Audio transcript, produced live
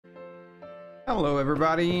Hello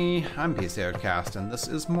everybody, I'm Pathea Games, and this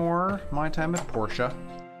is more my time at Portia.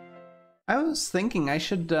 I was thinking I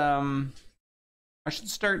should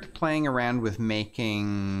start playing around with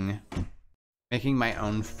making my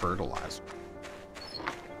own fertilizer.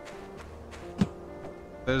 I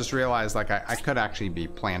just realized like I could actually be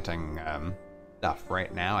planting stuff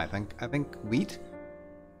right now. I think wheat,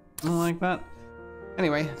 something like that.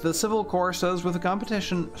 Anyway, the civil corps says with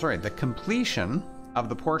the completion of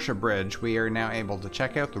the Portia Bridge, we are now able to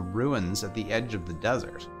check out the ruins at the edge of the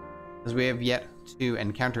desert. As we have yet to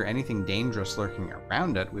encounter anything dangerous lurking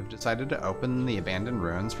around it, we've decided to open the abandoned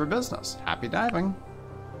ruins for business. Happy diving!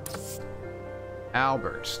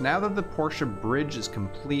 Albert, now that the Portia Bridge is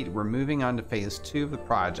complete, we're moving on to phase 2 of the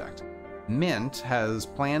project. Mint has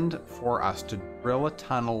planned for us to drill a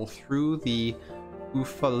tunnel through the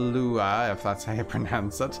Ufalua, if that's how you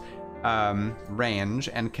pronounce it, range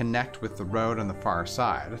and connect with the road on the far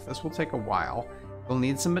side. This will take a while. We'll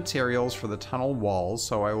need some materials for the tunnel walls,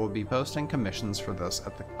 so I will be posting commissions for this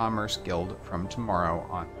at the Commerce Guild from tomorrow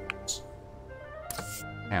onwards.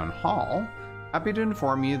 Town Hall. Happy to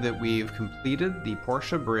inform you that we've completed the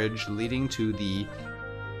Portia Bridge leading to the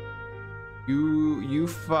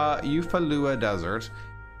Ufalua Desert.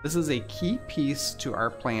 This is a key piece to our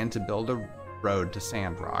plan to build a road to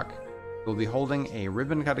Sandrock. We'll be holding a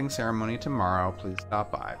ribbon-cutting ceremony tomorrow. Please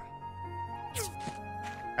stop by.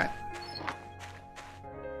 Okay.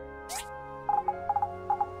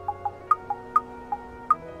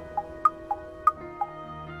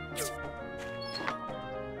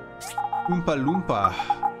 Oompa Loompa.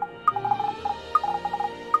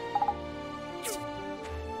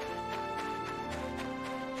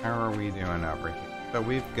 How are we doing over here? So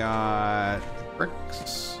we've got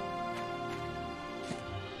bricks.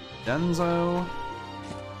 Dunzo.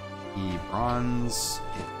 The bronze is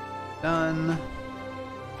done.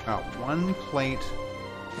 Got one plate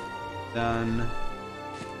done.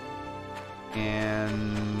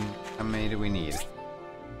 And how many do we need?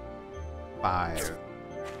 5.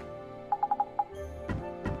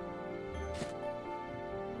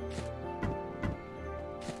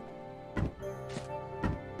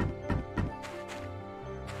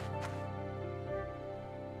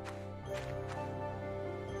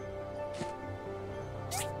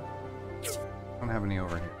 Have any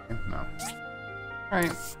over here? No.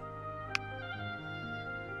 Alright.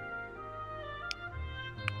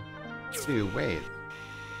 2, wait.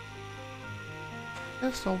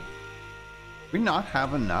 Pistol. Do we not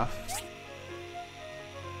have enough?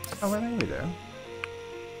 Oh, I think we do.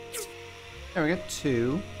 There, we got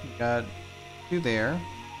 2. We got 2 there.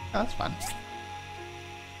 Oh, that's fine.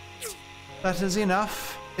 That is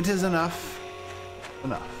enough. It is enough.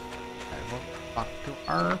 Enough. Okay, we'll talk to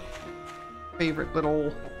our favorite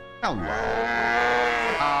little hello.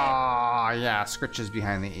 Ah, yeah, scritches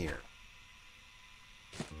behind the ear.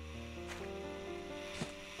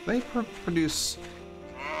 They produce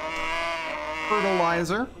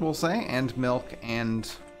fertilizer, we'll say, and milk, and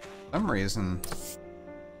for some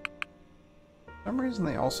reason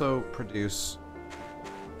they also produce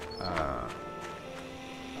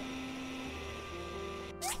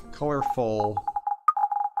colorful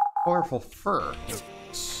fur.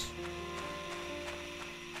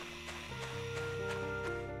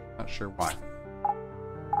 Not sure why.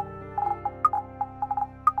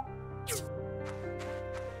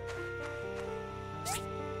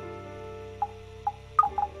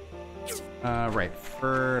 Right,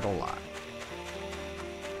 fertilizer.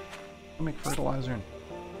 I'll make fertilizer.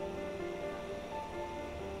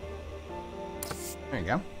 There you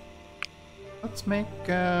go. Let's make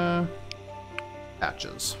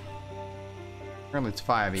batches. Apparently it's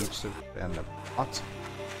 5 each, so we end up with lots.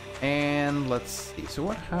 And let's see. So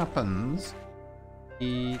what happens?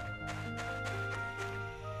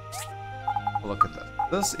 Look at this.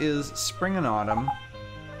 This is spring and autumn.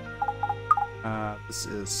 This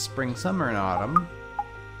is spring, summer, and autumn.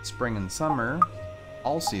 Spring and summer.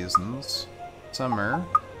 All seasons. Summer.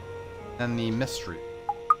 And the mystery.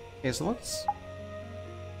 Okay, so let's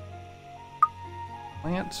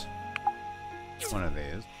plant one of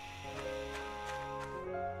these.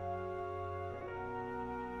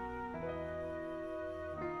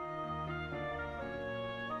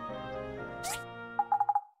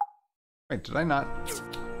 Wait, did I not?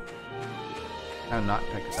 I'll not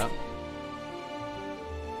pick it up.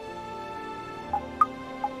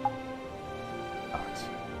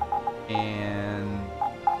 And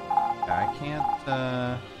I can't,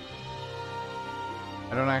 I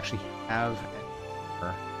don't actually have any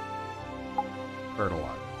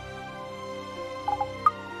fertilizer.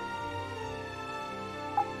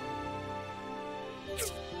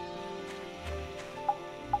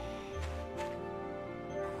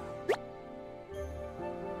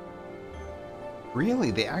 Really?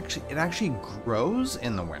 It actually grows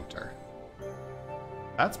in the winter.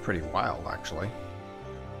 That's pretty wild, actually.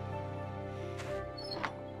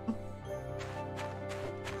 You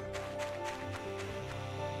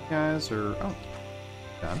guys are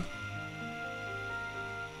done.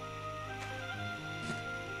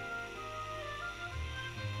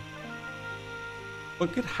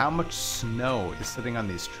 Look at how much snow is sitting on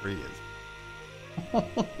these trees.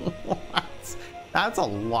 That's a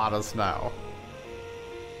lot of snow.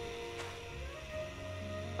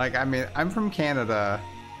 Like, I mean, I'm from Canada,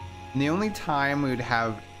 and the only time we'd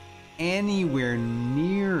have anywhere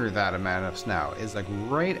near that amount of snow is like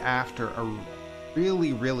right after a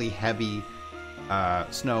really, really heavy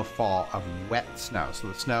snowfall of wet snow. So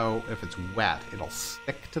the snow, if it's wet, it'll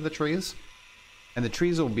stick to the trees. And the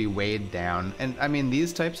trees will be weighed down. And I mean,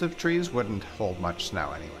 these types of trees wouldn't hold much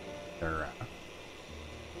snow anyway.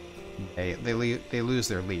 They lose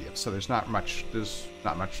their leaves, so there's not much to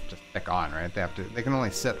stick on, right? They can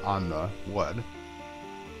only sit on the wood.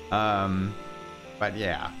 But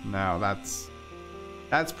yeah, no, that's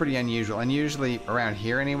pretty unusual. And usually around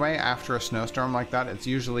here anyway, after a snowstorm like that, it's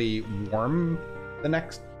usually warm the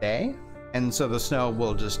next day, and so the snow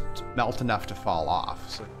will just melt enough to fall off.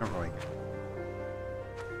 So you don't really get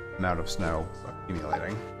amount of snow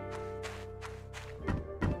accumulating.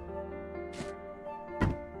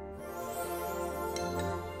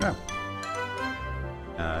 Oh.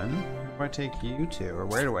 And where do I take you to, or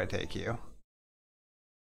where do I take you?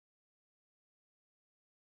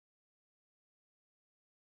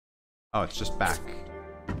 Oh, it's just back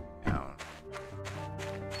down.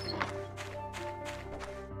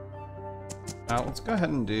 Now let's go ahead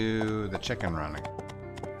and do the chicken run again.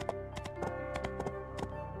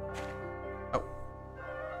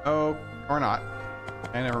 Oh, or not.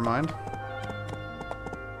 Okay, never mind.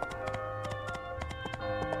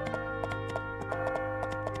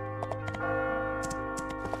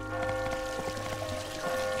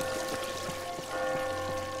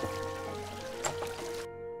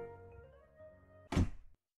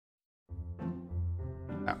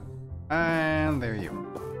 Oh. And there you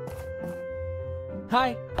are.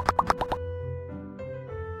 Hi.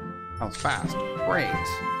 That was fast. Great.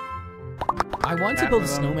 I want to build a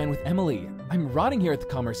snowman with Emily. I'm rotting here at the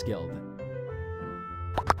Commerce Guild.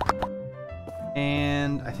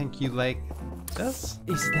 And I think you like this?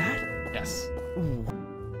 Is that? Yes. Ooh.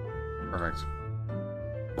 Perfect.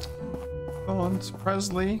 Oh, and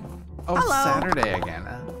Presley. Oh, Hello. Saturday again.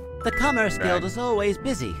 The Commerce Greg. Guild is always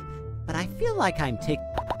busy, but I feel like I'm taking...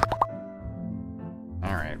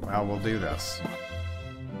 Alright, well, we'll do this.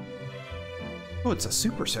 Oh, it's a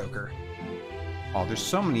super soaker. Oh, there's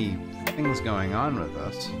so many things going on with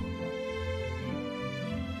this.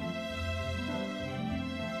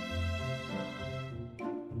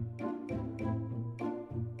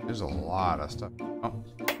 There's a lot of stuff. Oh,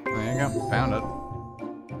 there you go. Found it.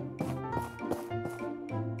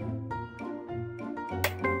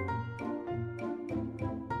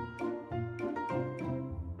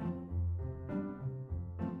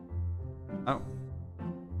 Oh.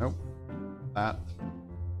 Nope. That.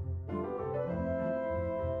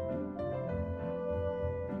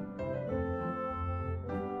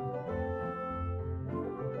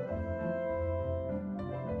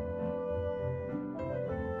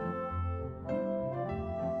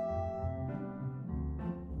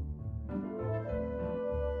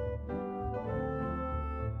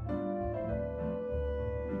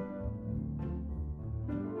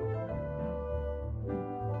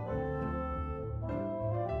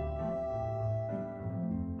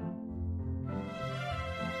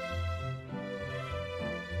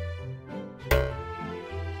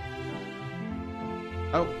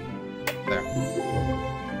 Oh, there.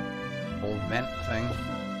 Whole vent thing.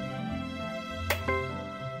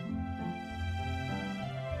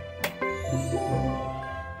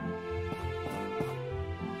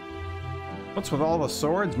 What's with all the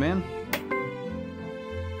swords, man?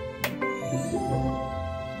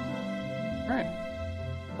 Alright.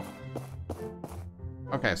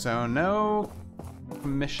 Okay, so no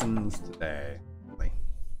commissions today.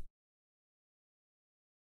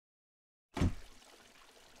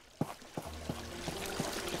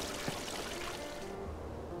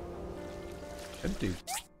 Could do.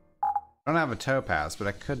 I don't have a topaz, but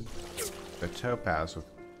I could do a topaz with.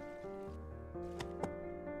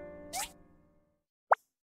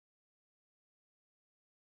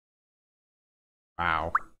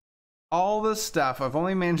 Wow. All this stuff. I've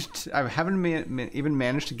only managed to, I haven't even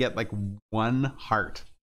managed to get like one heart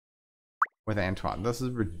with Antoine. This is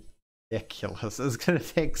ridiculous. It's gonna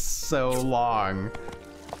take so long.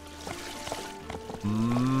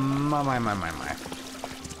 My.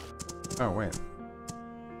 Oh, wait.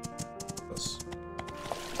 This.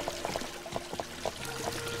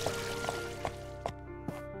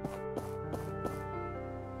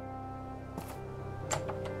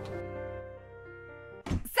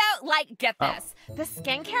 Like, get this. The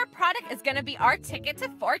skincare product is gonna be our ticket to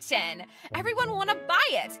fortune. Everyone will wanna buy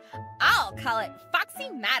it. I'll call it Foxy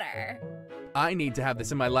Matter. I need to have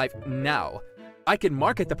this in my life now. I can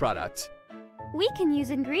market the product. We can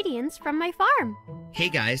use ingredients from my farm. Hey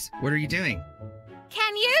guys, what are you doing?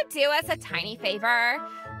 Can you do us a tiny favor?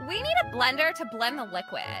 We need a blender to blend the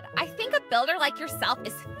liquid. I think a builder like yourself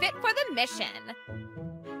is fit for the mission.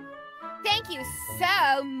 Thank you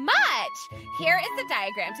so much! Here is the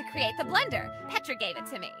diagram to create the blender. Petra gave it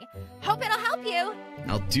to me. Hope it'll help you.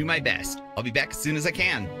 I'll do my best. I'll be back as soon as I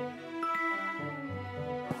can.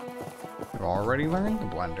 I've already learned the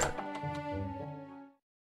blender.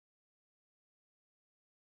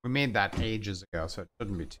 We made that ages ago, so it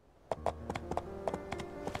shouldn't be too...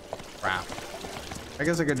 Crap. I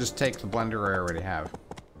guess I could just take the blender I already have.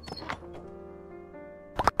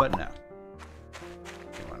 But no.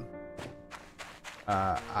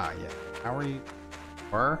 Yeah. How are you?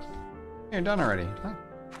 Were? You're done already. Huh.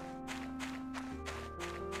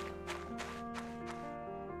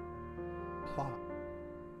 Plot.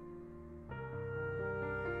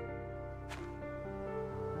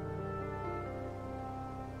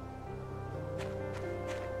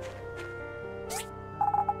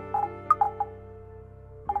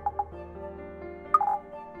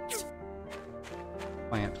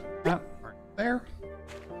 Plant. Yep, right there.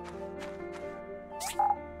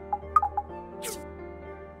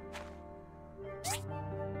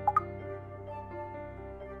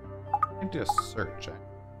 Do a search.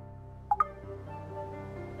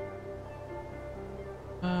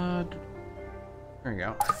 There we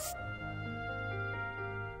go.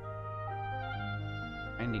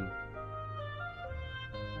 Finding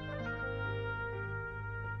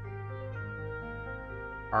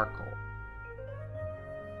charcoal.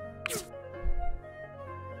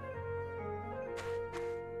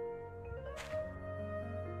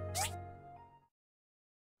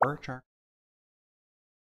 Charcoal.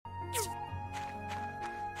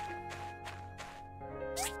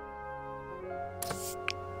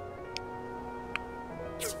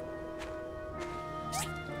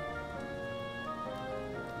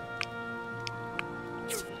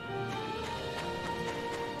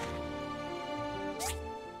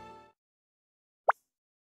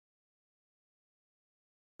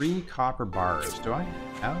 Three copper bars. Do I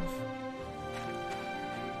have?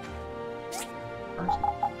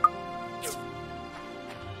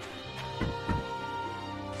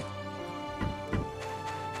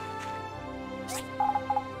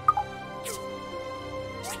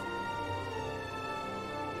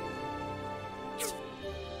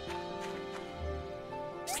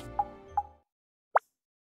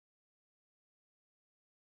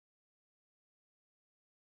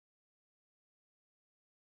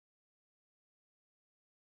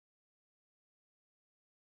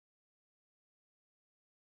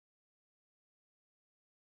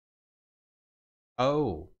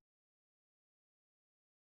 Oh.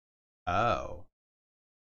 Oh.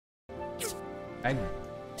 I can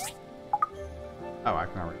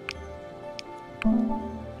already.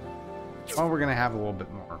 Well, we're gonna have a little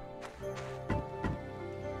bit more.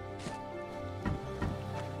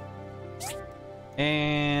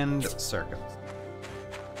 And circuits.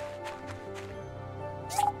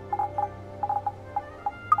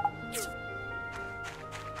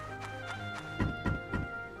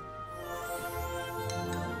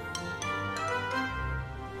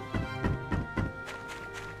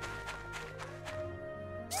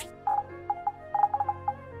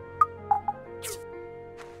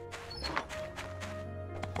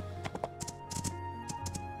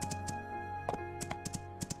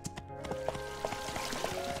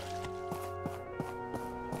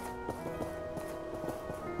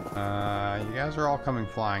 You guys are all coming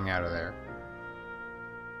flying out of there.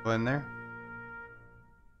 Go in there.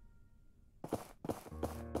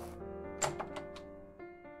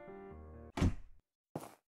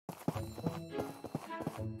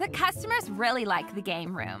 The customers really like the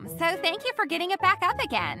game room, so thank you for getting it back up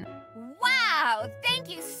again. Wow! Thank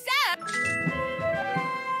you so...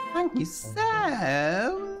 Thank you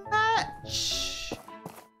so much.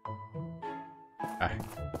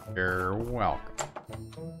 You're welcome.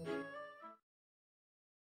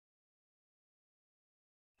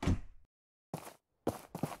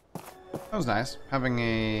 That was nice, having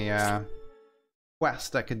a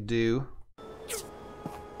quest I could do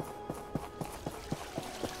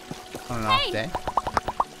on an off day.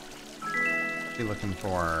 Be looking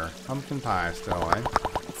for pumpkin pie still, eh?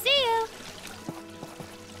 See you.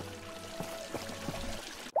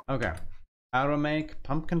 Okay. How to make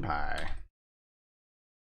pumpkin pie.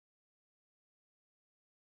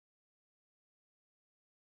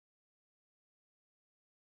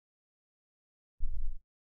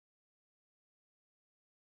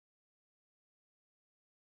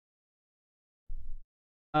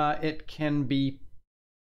 It can be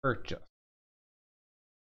purchased.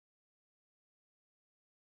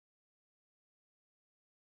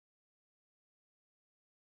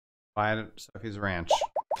 Buy it at Sophie's Ranch.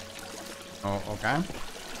 Oh, okay.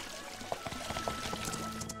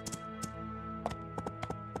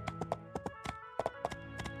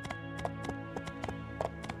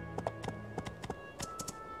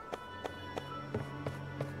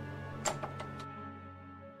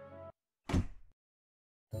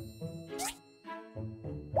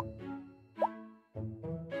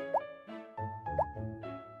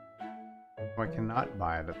 I cannot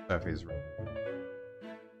buy it at Sophie's Ranch.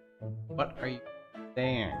 What are you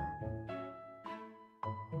saying?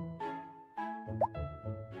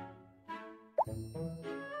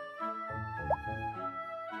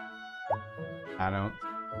 I don't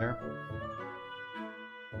there.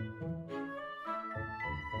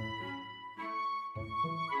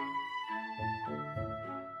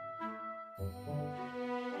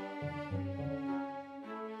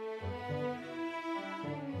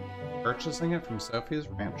 Purchasing it from Sophie's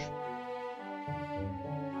Ranch.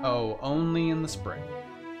 Oh, only in the spring.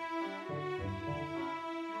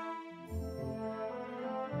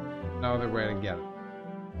 No other way to get it.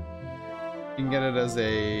 You can get it as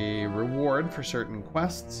a reward for certain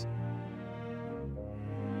quests.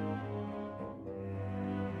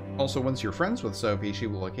 Also, once you're friends with Sophie, she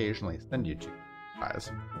will occasionally send you two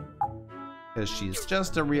pies. Because she's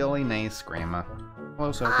just a really nice grandma.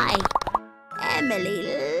 Hello, Sophie. Hi.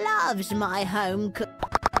 Emily loves my home cook.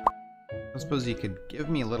 I suppose you could give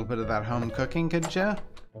me a little bit of that home cooking, could ya?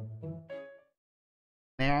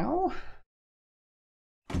 Now?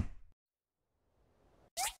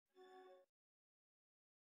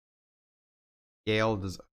 Yale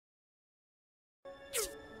does.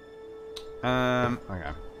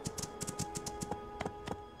 Okay.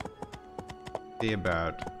 See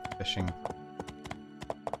about fishing.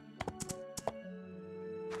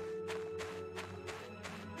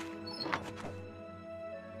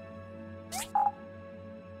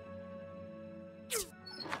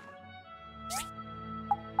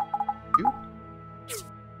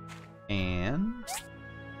 And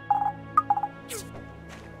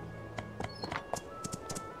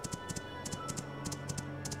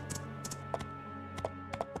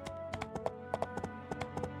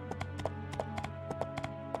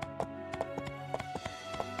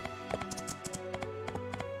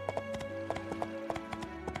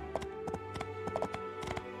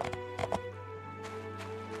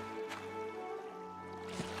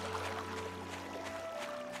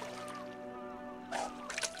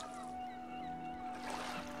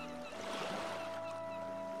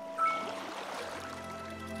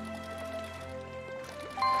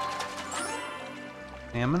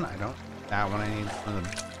salmon? I don't. That one, I need one of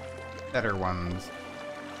the better ones.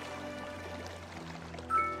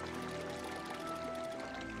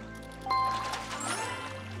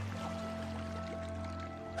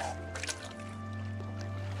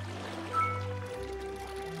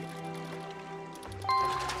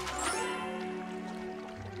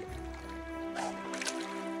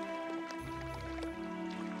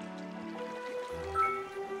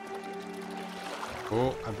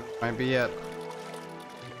 Oh, that might be it.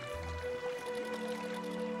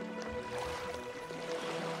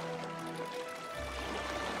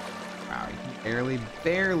 Wow, you can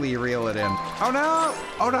barely reel it in. Oh no!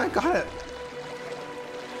 Oh no, I got it!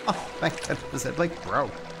 Oh, thank goodness, it like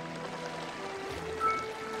broke.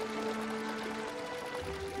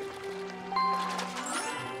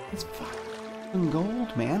 It's fucking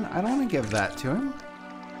gold, man. I don't want to give that to him.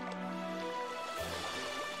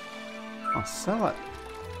 I'll sell it.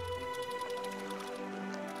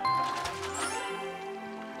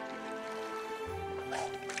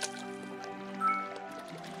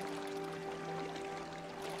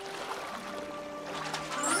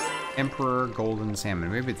 Emperor Golden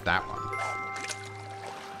Salmon. Maybe it's that one.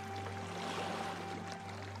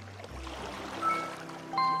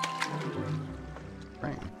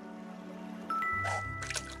 Right.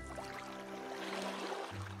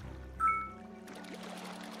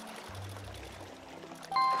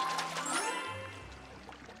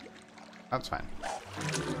 That's fine.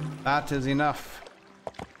 That is enough.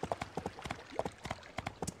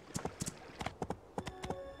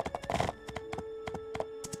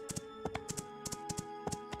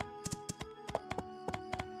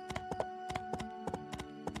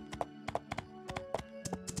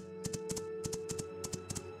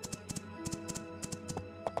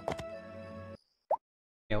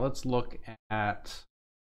 let's look at.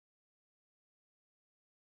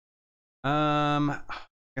 I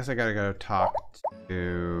guess I gotta go talk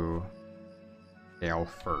to Dale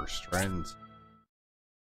first, right?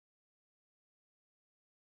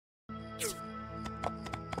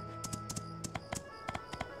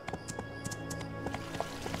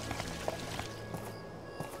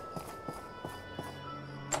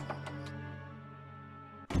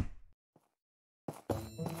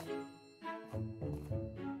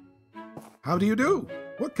 How do you do?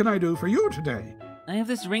 What can I do for you today? I have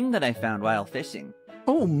this ring that I found while fishing.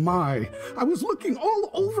 Oh my, I was looking all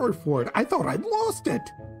over for it. I thought I'd lost it.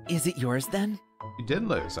 Is it yours then? You did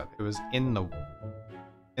lose it. It was in the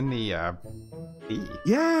sea.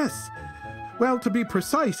 Yes. Well, to be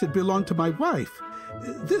precise, it belonged to my wife.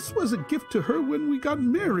 This was a gift to her when we got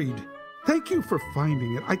married. Thank you for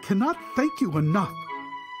finding it. I cannot thank you enough.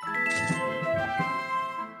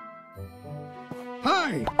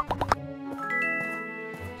 Hi.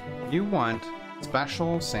 You want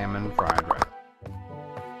special salmon fried rice.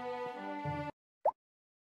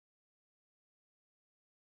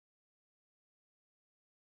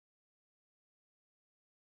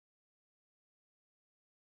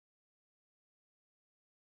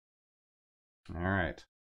 All right.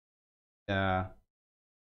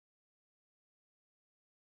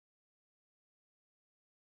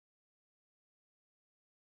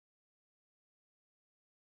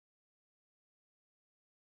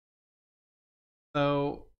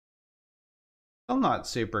 So, still not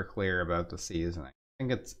super clear about the seasoning. I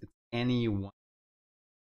think it's any one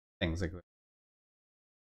things like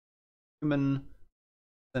cumin,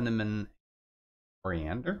 cinnamon,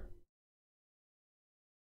 coriander,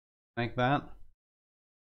 like that.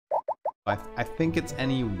 I think it's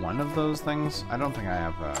any one of those things. I don't think I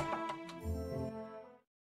have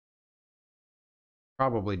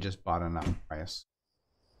probably just bought enough rice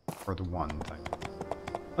for the one thing.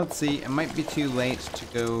 Let's see, it might be too late to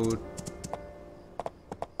go.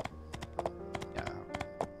 Yeah,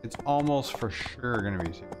 it's almost for sure gonna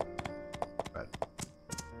be too late, but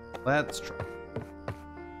let's try.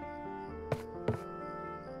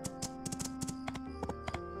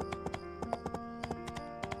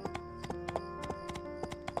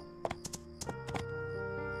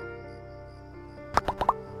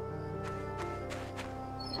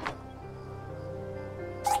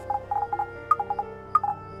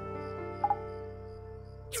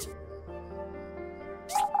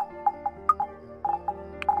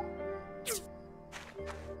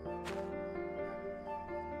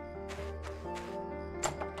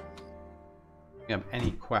 Have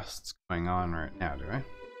any quests going on right now, do I?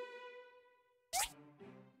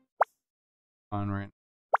 On right.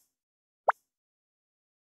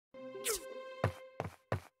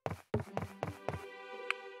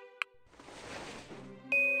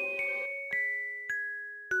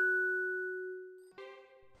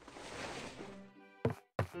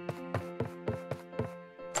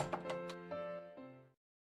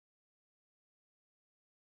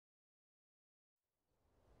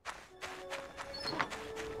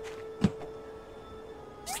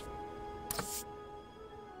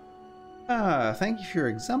 Thank you for your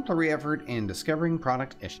exemplary effort in discovering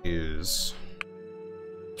product issues.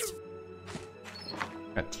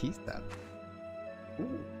 Got teeth that.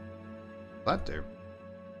 Ooh. That do.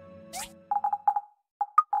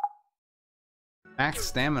 Max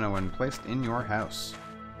stamina when placed in your house.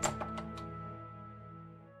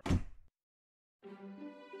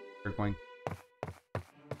 We're going to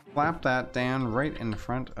slap that down right in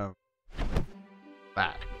front of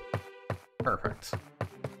that. Perfect.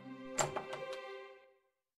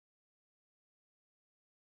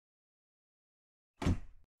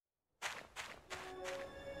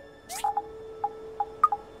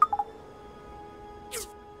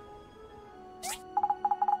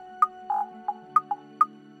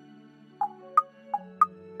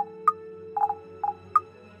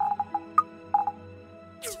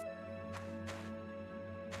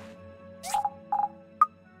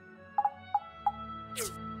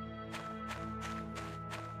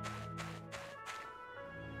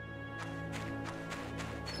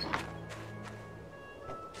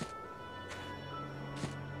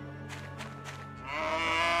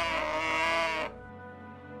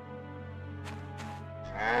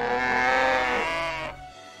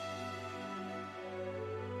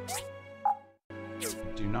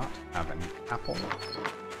 Do not have any apple.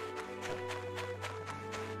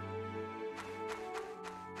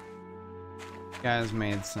 You guys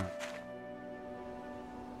made some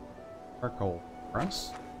charcoal for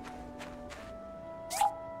us.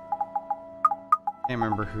 Can't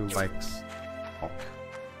remember who likes milk.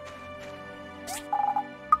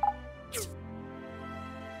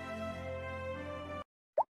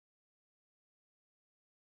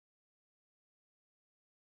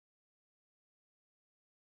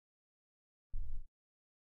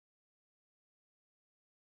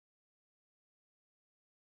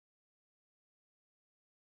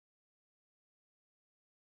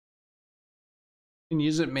 You can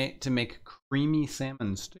use it to make creamy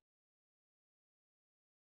salmon stew.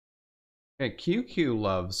 Okay, QQ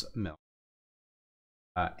loves milk.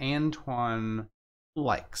 Antoine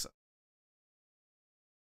likes it.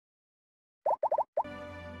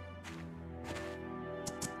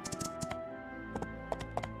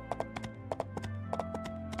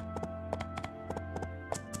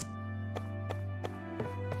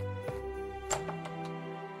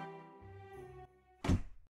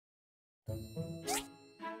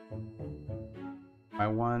 I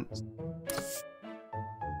want...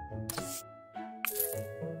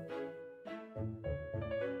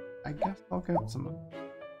 I guess I'll get some...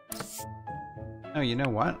 No, you know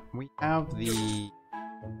what? We have the...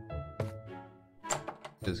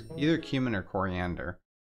 It's either cumin or coriander.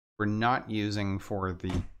 We're not using for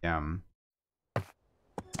the,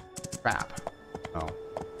 crap. Oh.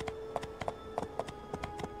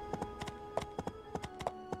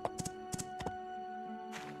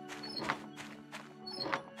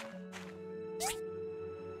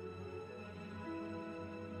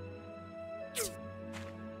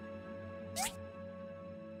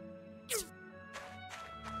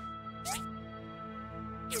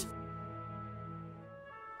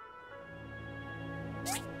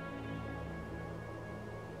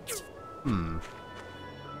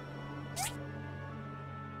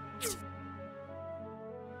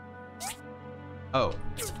 Oh.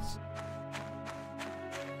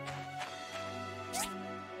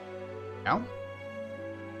 Now?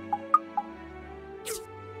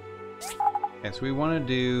 Okay, so we want to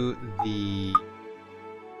do the...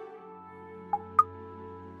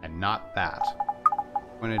 And not that.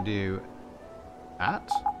 We want to do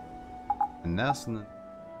that. And this, and then...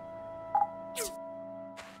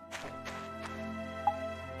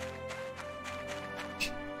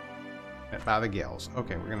 By the gills.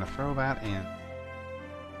 Okay, we're gonna throw that in.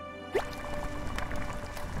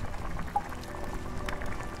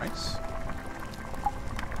 Nice.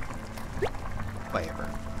 Flavor.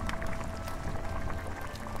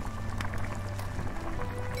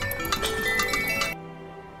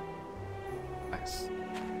 Nice.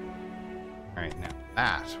 Alright, now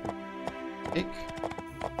that. Take.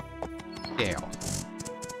 Scale.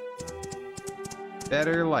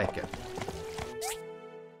 Better like it.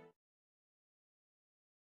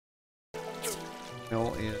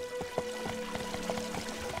 Hill is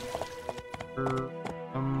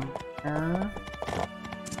somewhere.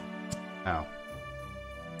 Oh.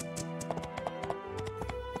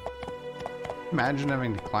 Imagine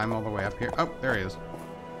having to climb all the way up here. Oh, there he is.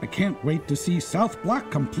 I can't wait to see South Block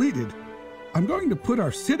completed. I'm going to put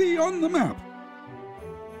our city on the map.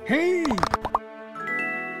 Hey!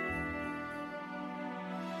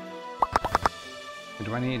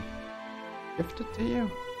 Do I need gift it to you?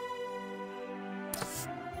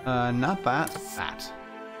 Not that. That.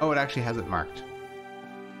 Oh, it actually has it marked.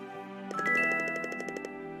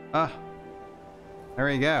 Ah. There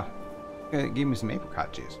you go. Give me some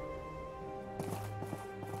apricot juice.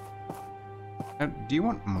 Do you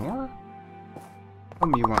want more? Tell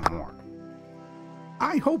me you want more.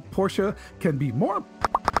 I hope Portia can be more...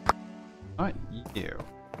 Not you.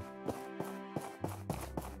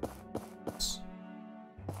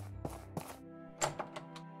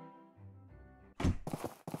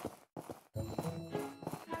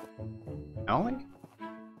 Emily?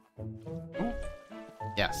 Oh.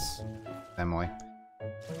 Yes, Emily.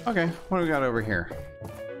 Okay, what do we got over here?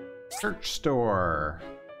 Search store.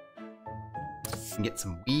 Can get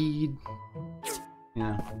some weed.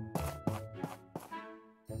 Yeah.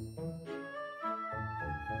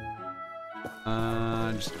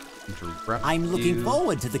 Just interrupt I'm looking you.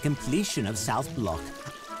 forward to the completion of South Block.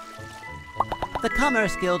 The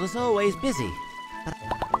Commerce Guild is always busy.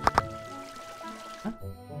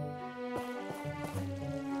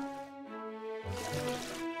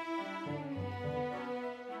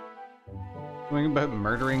 Something about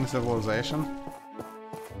murdering civilization?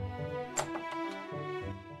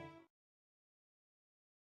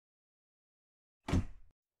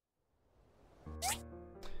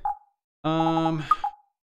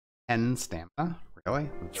 And stamina? Really?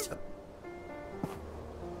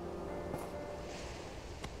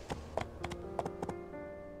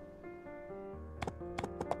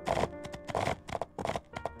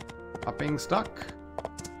 Not being stuck.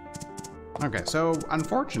 Okay, so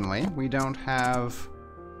unfortunately, we don't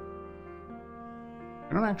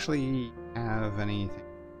actually have anything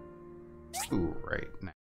to do right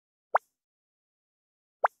now.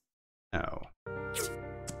 No.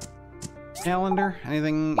 Calendar,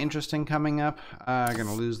 anything interesting coming up?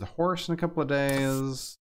 Gonna lose the horse in a couple of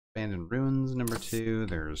days. Abandoned Ruins #2.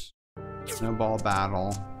 There's Snowball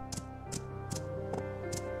Battle.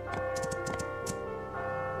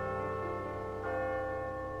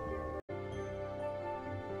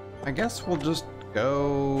 I guess we'll just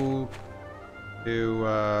go to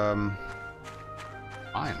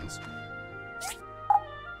mines.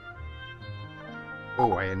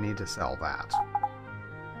 Oh, I need to sell that.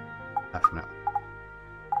 Definitely.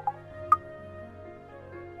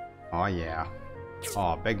 Oh yeah.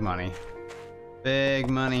 Oh, big money. Big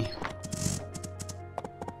money.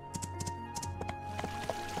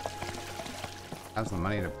 Has the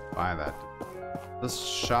money to buy that. Is this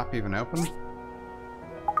shop even open?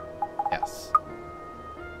 Yes.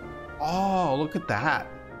 Oh, look at that.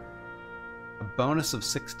 A bonus of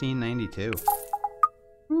 1692.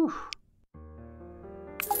 Whew.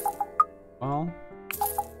 Well,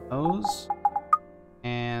 those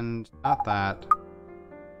and not that.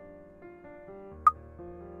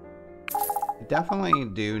 I definitely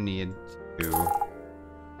do need to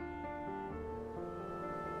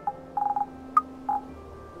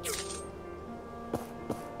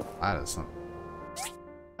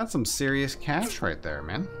that's some serious cash right there,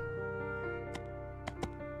 man.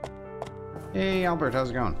 Hey, Albert, how's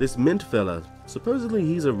it going? This Mint fella, supposedly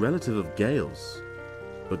he's a relative of Gale's,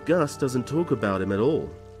 but Gus doesn't talk about him at all.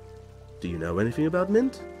 Do you know anything about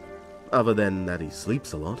Mint? Other than that he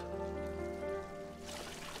sleeps a lot.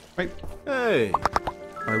 Wait. Hey,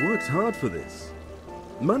 I worked hard for this.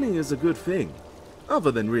 Money is a good thing,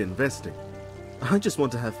 other than reinvesting. I just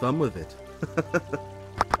want to have fun with it.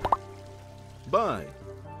 Bye.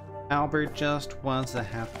 Albert just wants to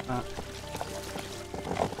have fun.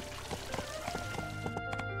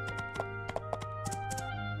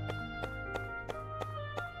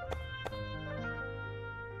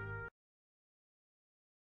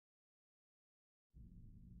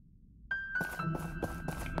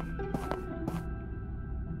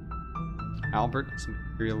 Albert is a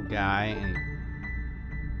material guy, and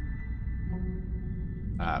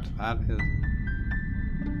that is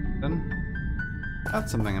done.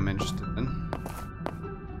 That's something I'm interested in.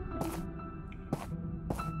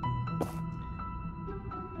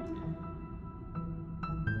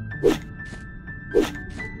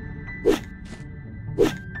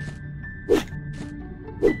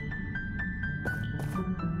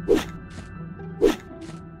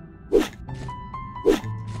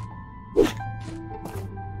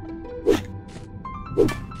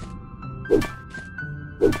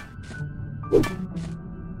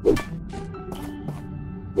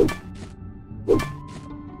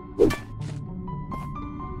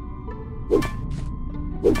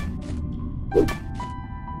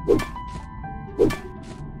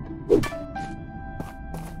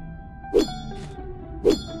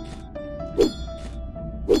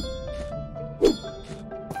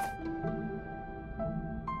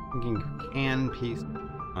 Can piece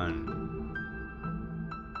one.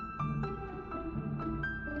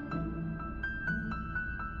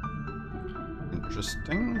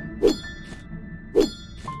 Interesting.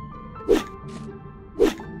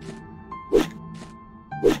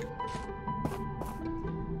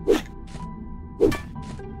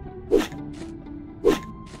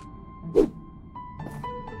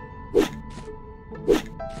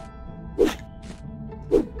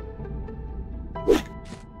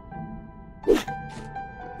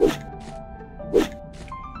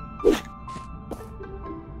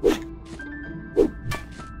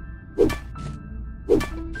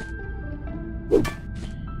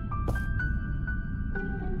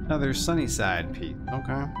 Another Sunnyside piece.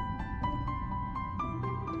 Okay.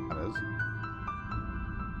 That is.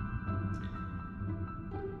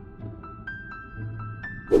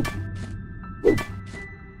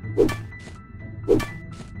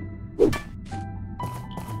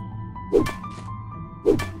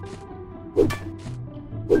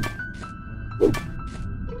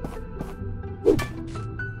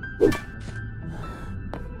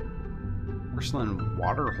 Porcelain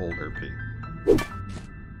water holder piece.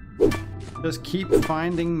 Just keep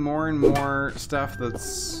finding more and more stuff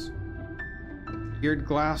that's weird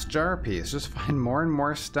glass jar piece. Just find more and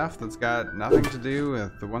more stuff that's got nothing to do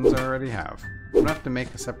with the ones I already have. I'm gonna have to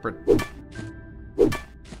make a separate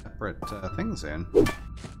thing soon.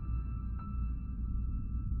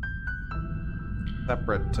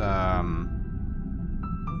 Separate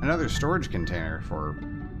another storage container for.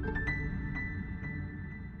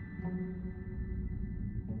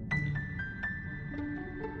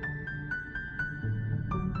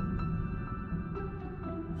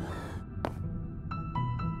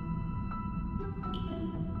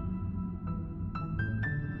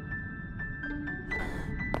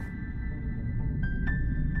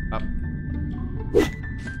 Up.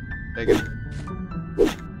 Take it.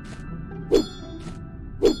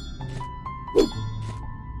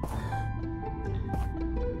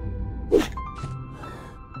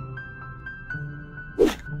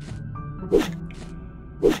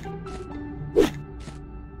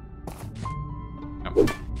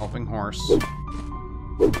 horse.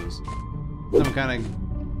 Some kind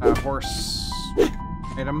of horse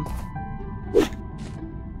item.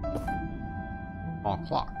 Small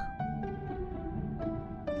clock.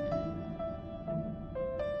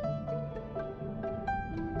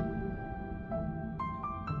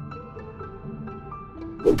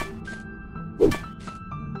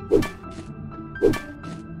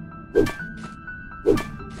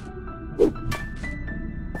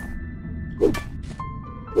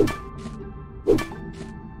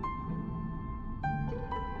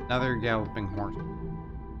 Another galloping horse.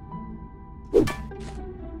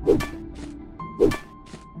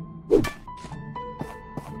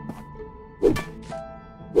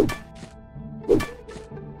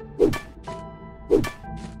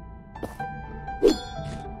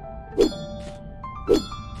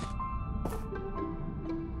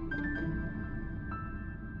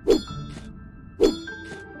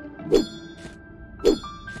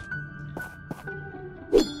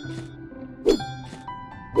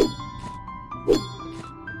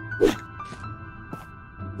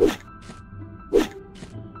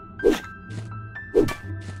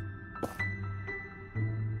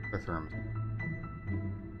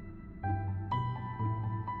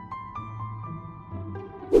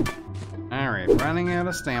 Alright, running out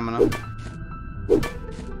of stamina.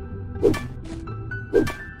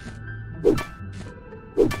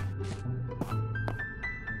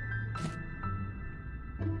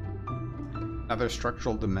 Another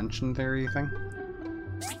structural dimension theory thing?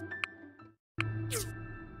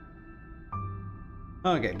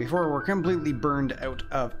 Okay, before we're completely burned out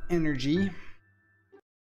of energy.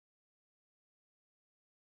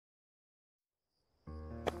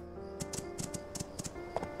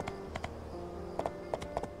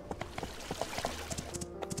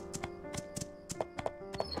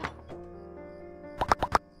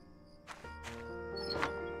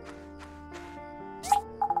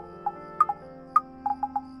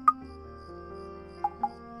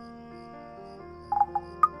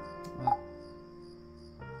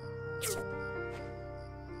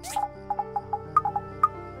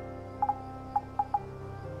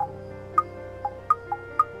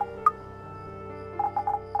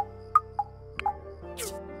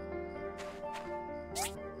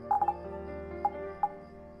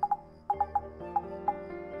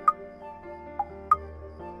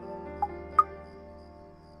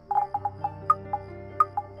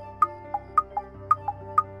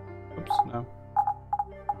 No.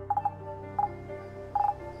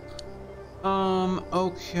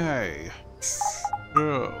 Okay.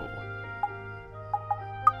 So.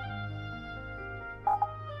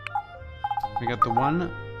 We got the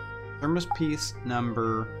one thermos piece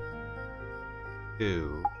number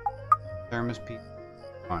 2. Thermos piece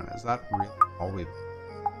 1. Is that really all we've...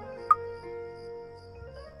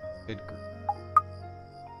 Good grief.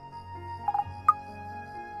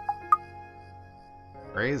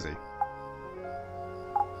 Crazy.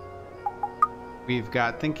 We've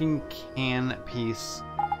got thinking can piece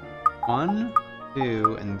 1,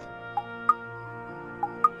 2, and 3.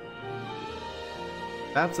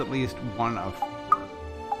 That's at least one of 4.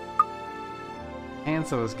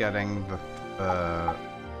 Hanso is getting the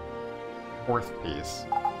 4th piece.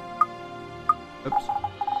 Oops.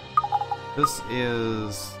 This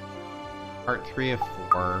is part 3 of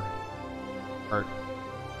 4. Part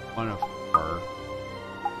 1 of 4.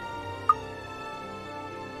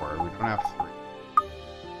 We don't have 3.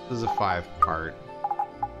 This is a 5-part.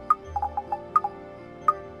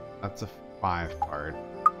 That's a 5-part.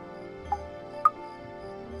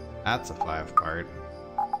 That's a 5-part.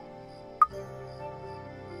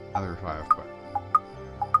 Another 5-part.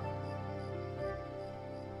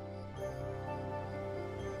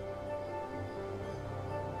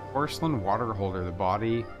 Porcelain water holder, the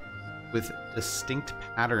body with distinct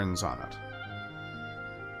patterns on it.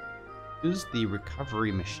 Use the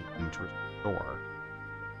recovery machine to restore.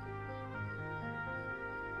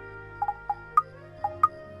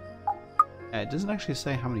 It doesn't actually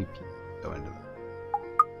say how many people go into that.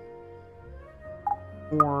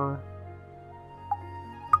 Or...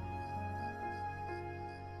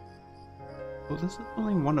 well, this is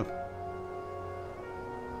only one of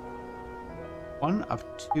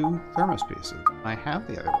 2 thermos pieces. I have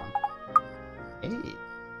the other one. Hey.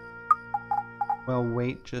 Well,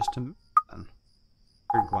 wait just a minute then.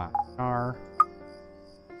 Third glass jar.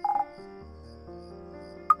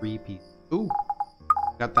 3 pieces. Ooh,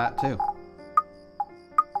 got that too.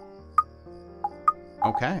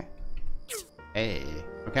 Okay. Hey.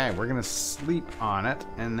 Okay, we're gonna sleep on it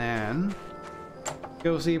and then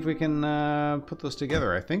go see if we can put those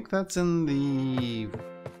together. I think that's in the...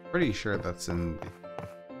 pretty sure that's in the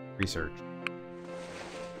Research.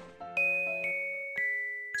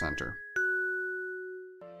 Center.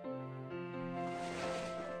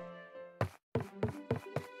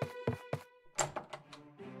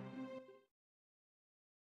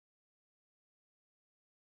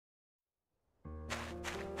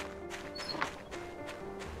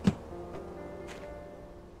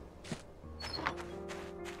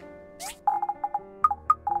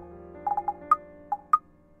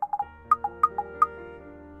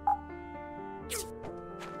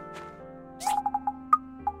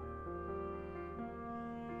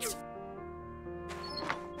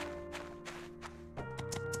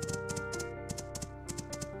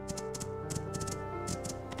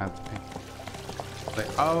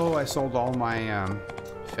 Oh, I sold all my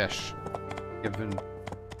fish. Given.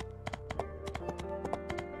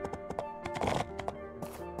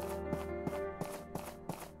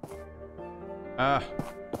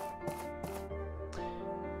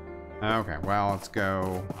 Okay, well, let's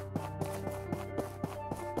go.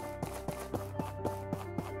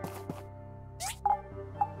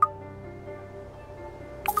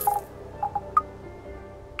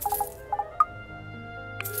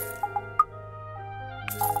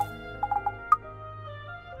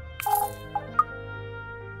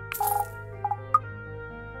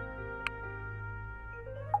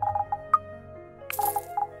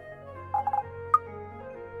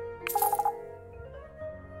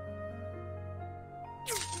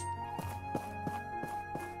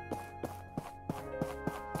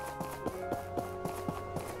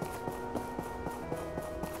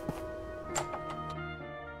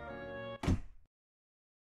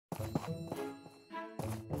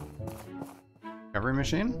 Recovery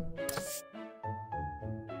machine?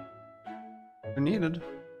 They're needed.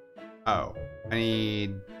 Oh, I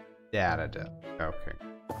need data disk. Okay.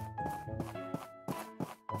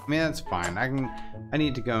 I mean, that's fine. I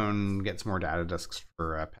need to go and get some more data disks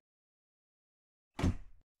for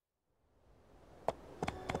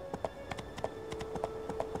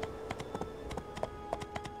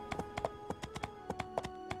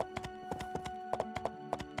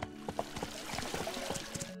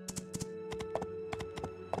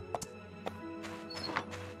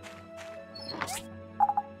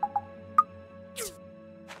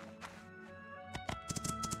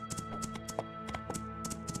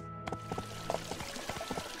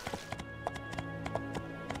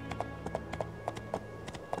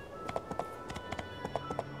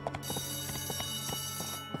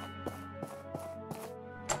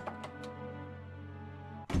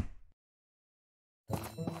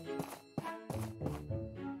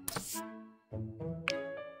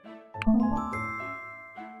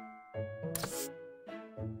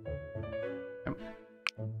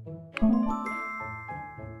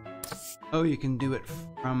Oh, you can do it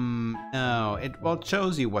from... No, it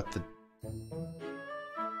shows you what the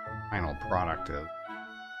final product is.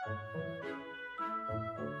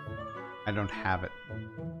 I don't have it.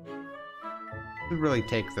 You could really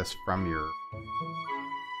take this from your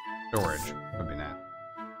storage. Would be nice.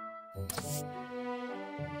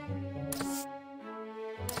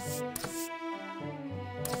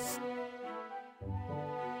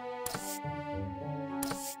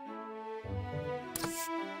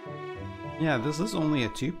 Yeah, this is only a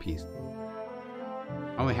 2-piece.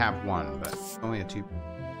 I only have one, but it's only a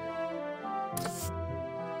 2-piece.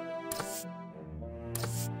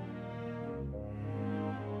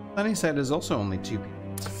 Sunnyside is also only 2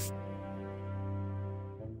 pieces.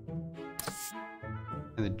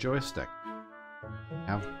 And the joystick.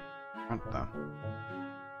 Have front though.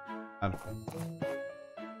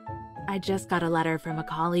 I just got a letter from a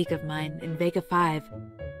colleague of mine in Vega 5.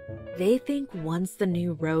 They think once the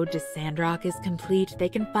new road to Sandrock is complete, they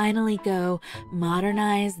can finally go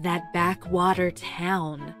modernize that backwater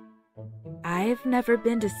town. I've never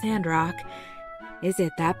been to Sandrock. Is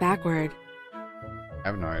it that backward? I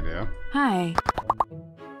have no idea. Hi.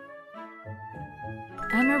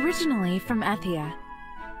 I'm originally from Pathea.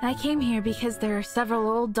 I came here because there are several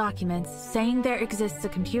old documents saying there exists a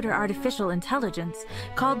computer artificial intelligence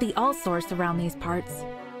called the All-Source around these parts.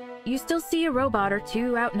 You still see a robot or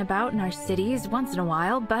two out and about in our cities once in a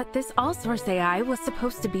while, but this All-Source AI was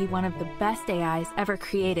supposed to be one of the best AIs ever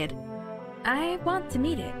created. I want to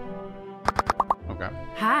meet it. Okay.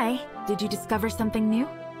 Hi, did you discover something new?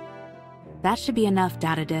 That should be enough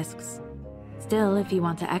data disks. Still, if you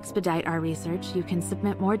want to expedite our research, you can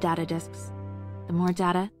submit more data disks. The more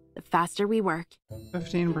data, the faster we work.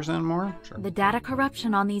 15% more? Sure. The data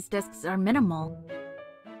corruption on these disks are minimal.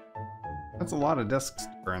 That's a lot of disks to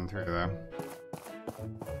burn through, though.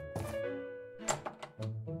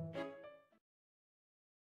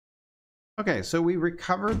 Okay, so we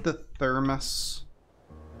recovered the thermos.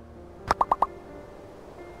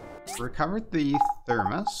 Recovered the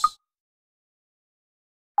thermos.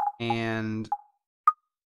 And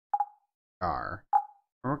car.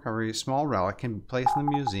 Recovery, small relic can be placed in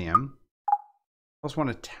the museum. Plus one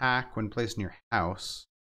attack when placed in your house.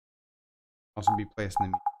 Also be placed in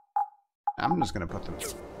the museum. I'm just gonna put them in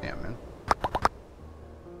the museum, man.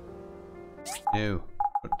 No.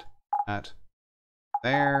 Put that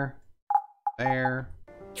there. There.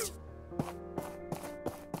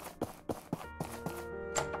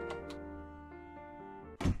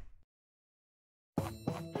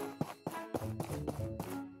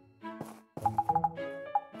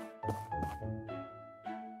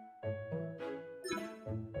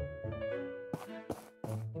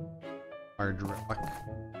 Large relic.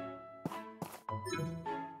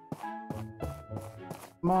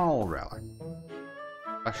 Small relic.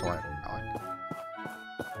 Special item relic.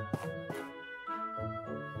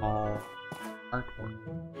 All artwork.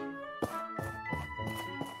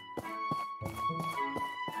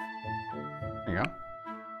 There you go.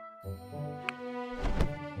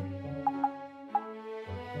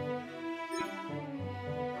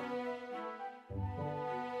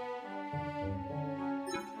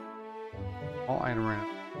 All item right now.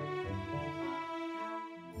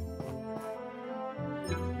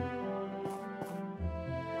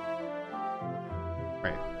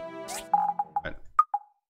 Right. But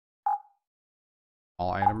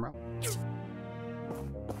all item row.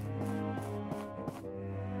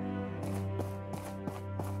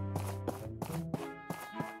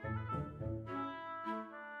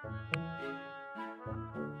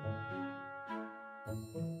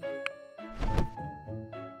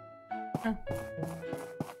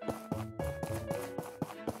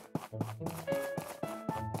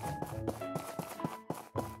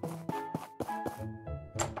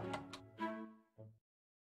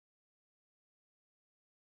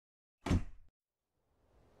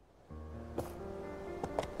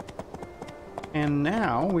 And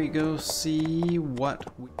now we go see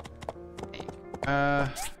what we make. So,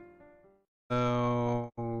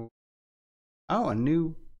 oh, a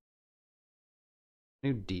new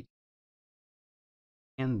D.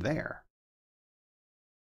 And there.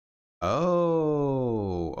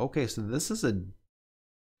 Oh, okay. So this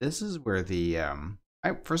is where the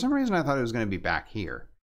for some reason I thought it was going to be back here,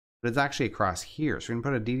 but it's actually across here. So we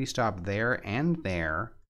can put a DD stop there and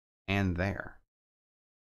there and there.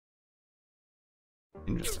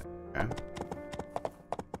 Interesting. Okay.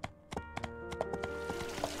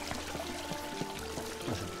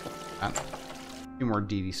 A few more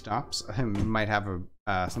DD stops. I might have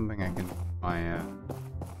a something I can my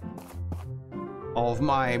all of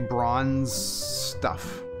my bronze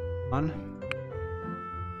stuff on.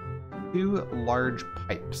 2 large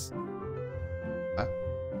pipes.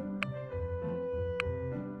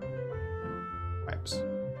 Pipes.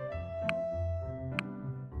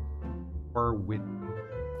 4 with.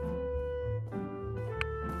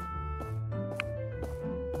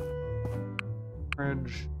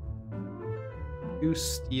 Bridge. 2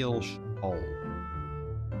 steel shells.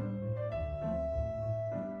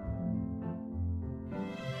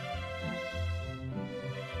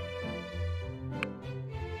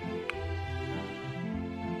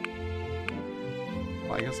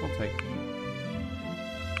 Well, I guess I'll take.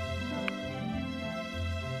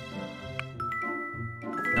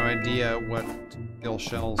 No idea what steel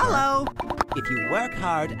shells are. Hello! If you work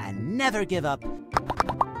hard and never give up.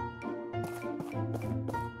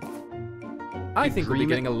 I think we'll be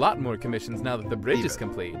getting a lot more commissions now that the bridge is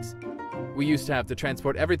complete. We used to have to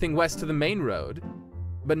transport everything west to the main road,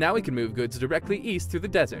 but now we can move goods directly east through the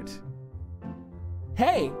desert.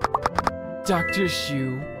 Hey! Dr.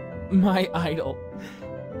 Shu, my idol.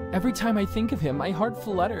 Every time I think of him, my heart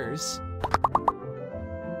flutters.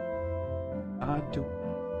 I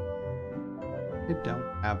don't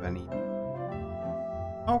have any.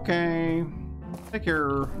 Okay. Take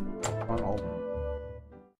care.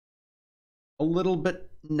 A little bit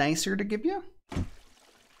nicer to give you?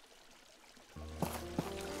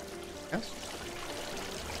 Yes.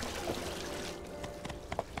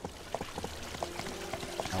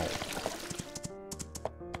 Oh.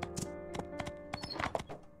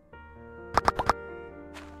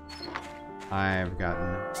 I've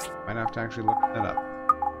gotten. Might have to actually look that up.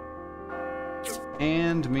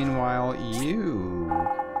 And meanwhile, you.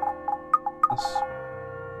 This.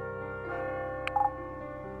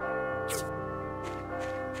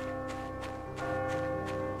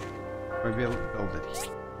 Would be able to build it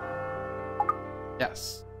here.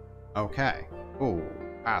 Yes. Okay. Oh,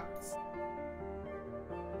 that's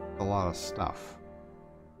a lot of stuff.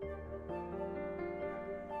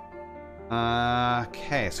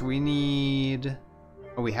 Okay, so we need...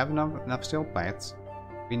 Oh, we have enough steel plates.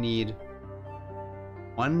 We need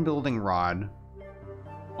 1 building rod,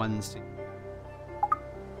 1 steel.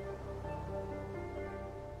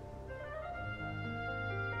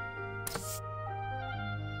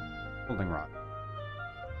 Building rod.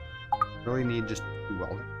 Really need just 2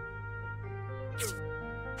 welding.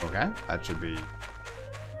 Okay, that should be...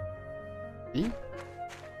 E?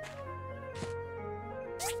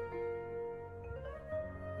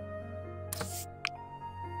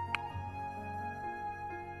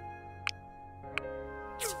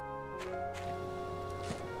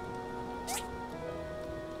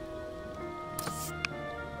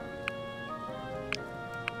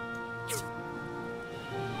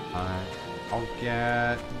 I'll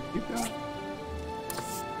get you go.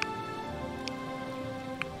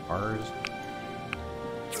 Bars.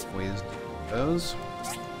 Ways to do those.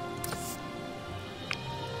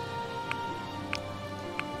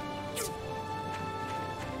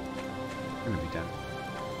 Gonna be done.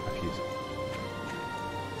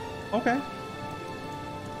 Okay.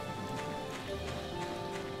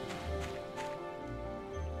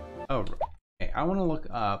 Oh, okay. I want to look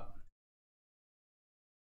up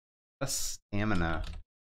the stamina.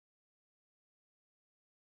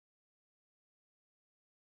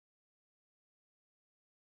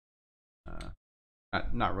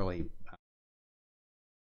 Not really.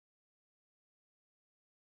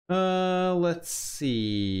 Let's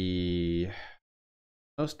see.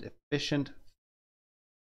 Most efficient.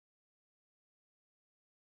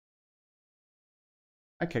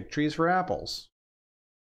 I kick trees for apples.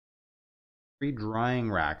 3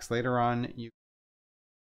 drying racks. Later on, you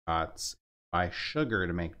buy sugar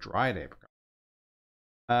to make dried apricots.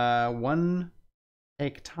 1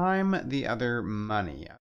 take time, the other money.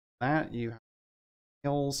 That you have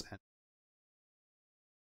hills and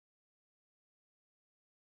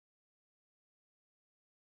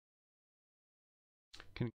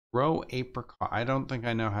can grow apricot. I don't think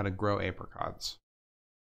I know how to grow apricots.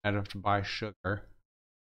 I'd have to buy sugar.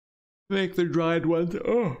 Make the dried ones.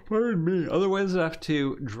 Oh, pardon me. Otherwise, I have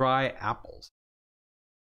to dry apples.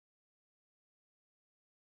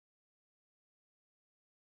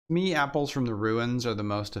 To me, apples from the ruins are the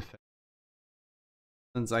most efficient,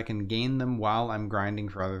 since I can gain them while I'm grinding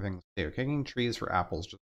for other things too. Kicking trees for apples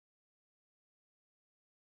just...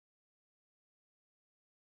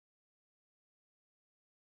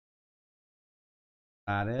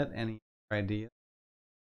 That it? Any ideas?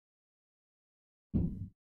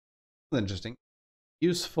 Interesting.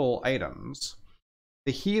 Useful items.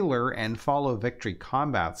 The healer and follow victory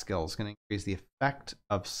combat skills can increase the effect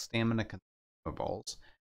of stamina consumables.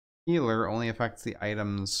 Healer only affects the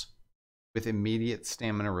items with immediate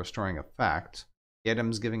stamina restoring effect. The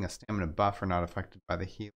items giving a stamina buff are not affected by the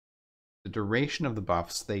healer. The duration of the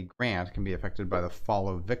buffs they grant can be affected by the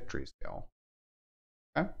follow victory skill.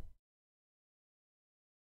 Okay.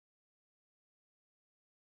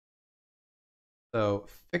 So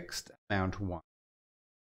fixed amount 1.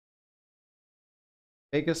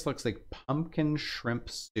 Vegas looks like pumpkin shrimp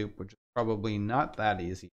soup, which is probably not that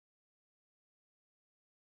easy.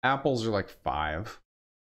 Apples are like 5.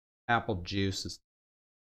 Apple juice is...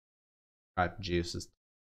 juice is...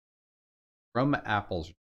 Roma apples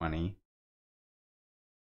are 20.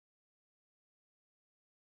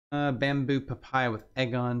 Bamboo papaya with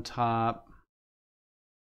egg on top.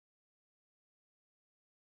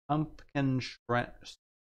 Pumpkin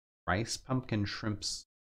rice, pumpkin shrimps.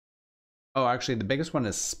 Oh, actually, the biggest one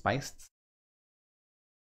is spiced.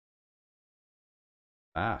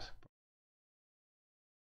 That.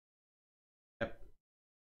 Yep.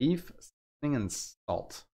 Beef, seasoning, and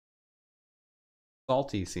salt.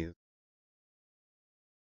 Salty season.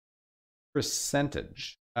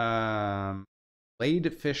 Percentage.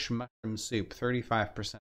 Laid fish mushroom soup,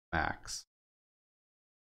 35% max.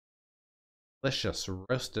 Delicious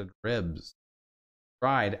roasted ribs.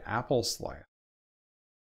 Dried apple slice.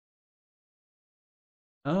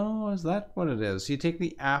 Oh, is that what it is? You take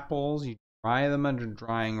the apples, you dry them under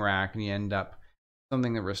drying rack, and you end up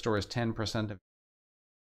something that restores 10% of...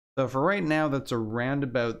 So for right now, that's around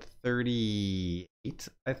about 38,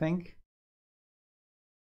 I think.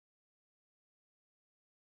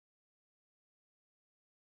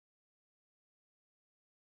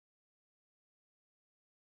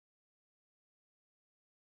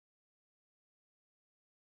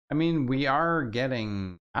 I mean, we are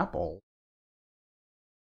getting apples.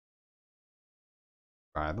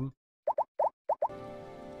 Try them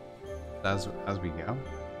as we go.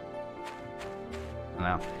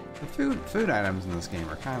 I don't know. The food items in this game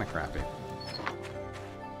are kind of crappy.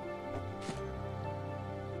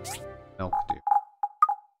 milk do?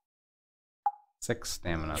 6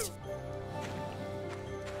 stamina.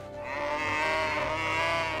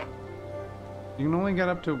 You can only get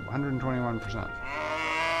up to 121%.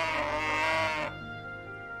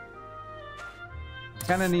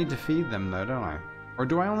 Kinda need to feed them though, don't I? Or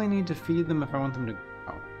do I only need to feed them if I want them to grow?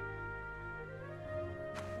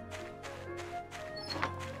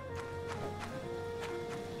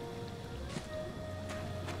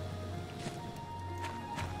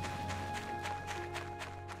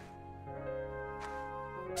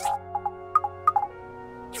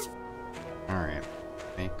 Alright.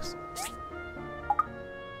 Makes.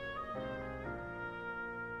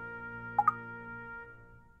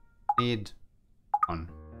 Need one.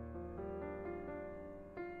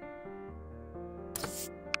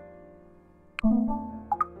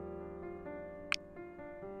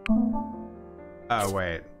 Oh,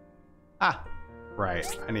 wait. Ah,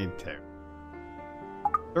 right. I need 2.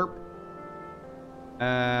 Derp.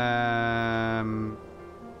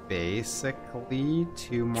 Basically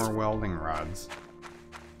 2 more welding rods.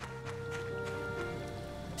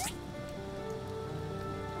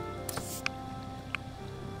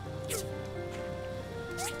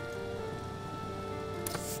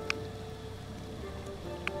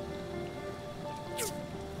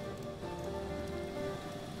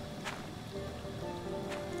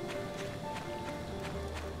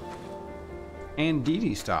 And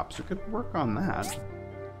DD stops. We could work on that.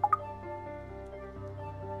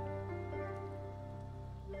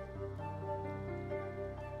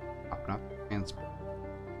 Not transport.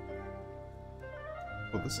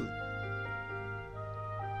 Oh, this is.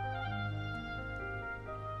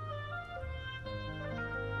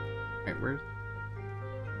 Wait, where's?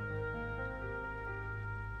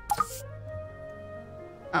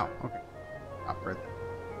 Oh, okay. Up right there.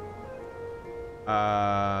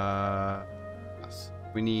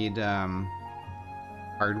 We need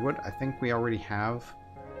hardwood. I think we already have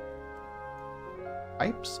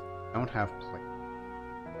pipes. Don't have plate.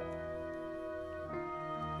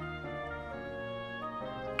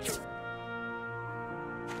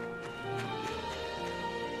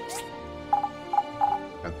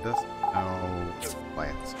 Got this. No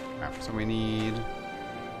plates. Right, so we need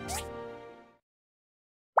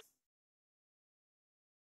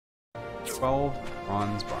 12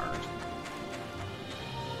 bronze bars.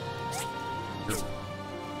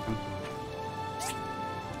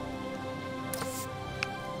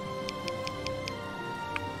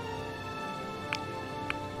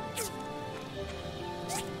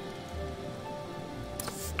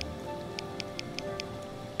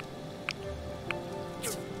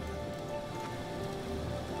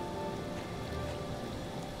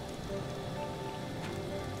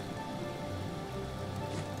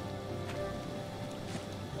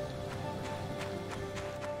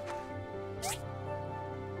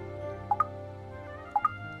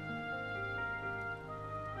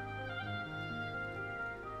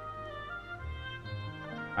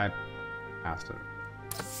 I passed it.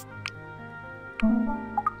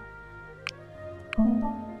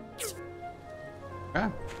 Okay.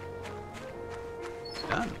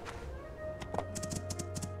 Done.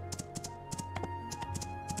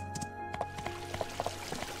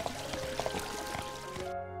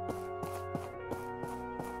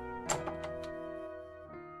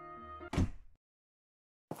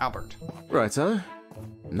 Albert. Righto.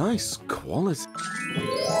 Nice quality.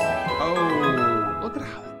 Oh, look at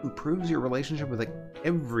how that improves your relationship with like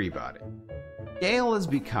everybody. Gale has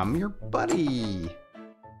become your buddy.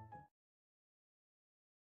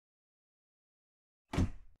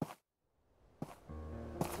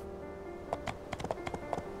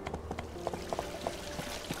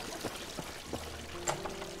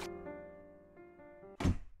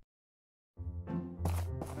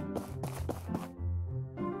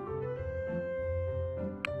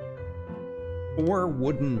 Four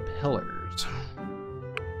wooden pillars.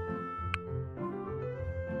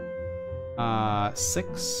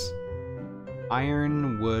 6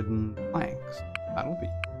 iron wooden planks. That'll be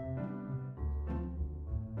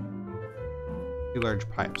 2 large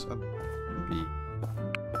pipes. That'll be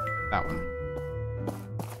that one.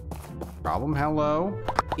 Problem? Hello?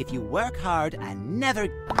 If you work hard and never...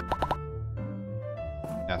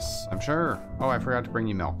 Yes, I'm sure. Oh, I forgot to bring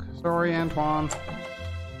you milk. Sorry, Antoine.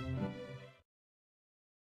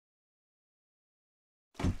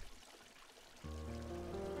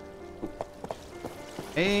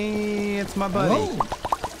 Hey, it's my buddy. Hello?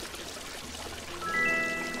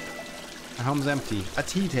 My home's empty. A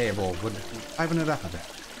tea table would liven it up a bit.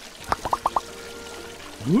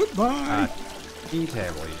 Goodbye. Tea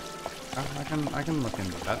table. I can look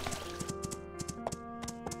into that.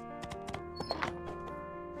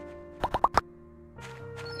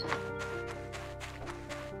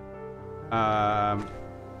 That.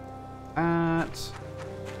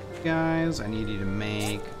 Guys, I need you to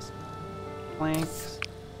make planks.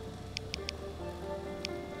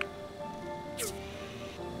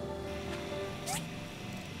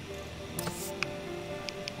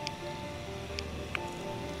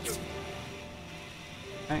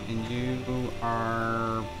 Okay, and you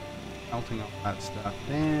are melting all that stuff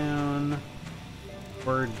down.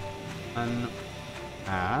 We're done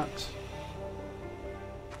that.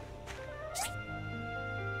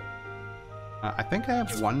 I think I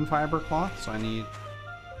have one fiber cloth, so I need...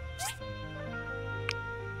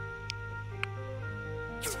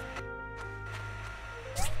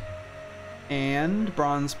 And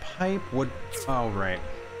bronze pipe, wood... Oh, right.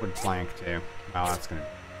 Wood plank, too. Wow, that's gonna...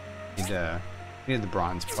 Need the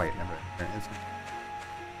bronze plate and everything. It's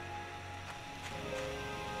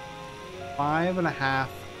 5.5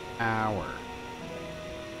 hours.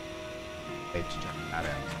 Wait to check that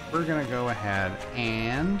out. We're gonna go ahead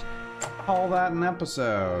and call that an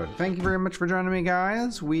episode. Thank you very much for joining me,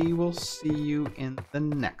 guys. We will see you in the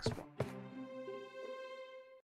next one.